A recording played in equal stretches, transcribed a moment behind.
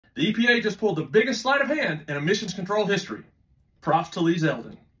The EPA just pulled the biggest sleight of hand in emissions control history. Props to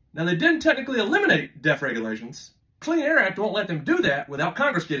Zeldin. Now, they didn't technically eliminate DEF regulations. Clean Air Act won't let them do that without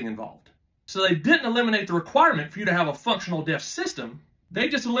Congress getting involved. So they didn't eliminate the requirement for you to have a functional DEF system. They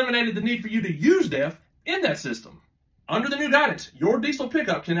just eliminated the need for you to use DEF in that system. Under the new guidance, your diesel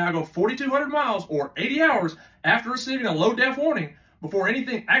pickup can now go 4,200 miles or 80 hours after receiving a low DEF warning before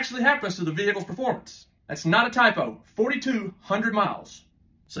anything actually happens to the vehicle's performance. That's not a typo, 4,200 miles.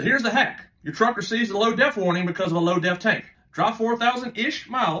 So here's the hack. Your truck receives a low DEF warning because of a low DEF tank. Drive 4,000-ish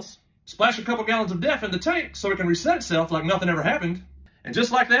miles, splash a couple gallons of DEF in the tank so it can reset itself like nothing ever happened. And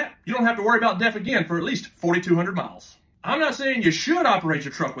just like that, you don't have to worry about DEF again for at least 4,200 miles. I'm not saying you should operate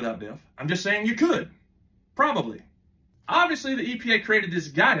your truck without DEF. I'm just saying you could. Probably. Obviously, the EPA created this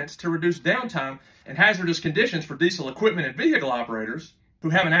guidance to reduce downtime and hazardous conditions for diesel equipment and vehicle operators who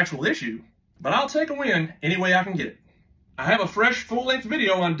have an actual issue, but I'll take a win any way I can get it. I have a fresh full-length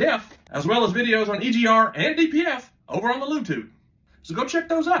video on DEF, as well as videos on EGR and DPF over on the YouTube. So go check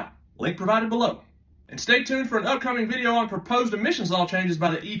those out. Link provided below. And stay tuned for an upcoming video on proposed emissions law changes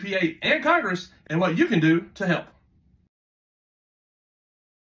by the EPA and Congress and what you can do to help.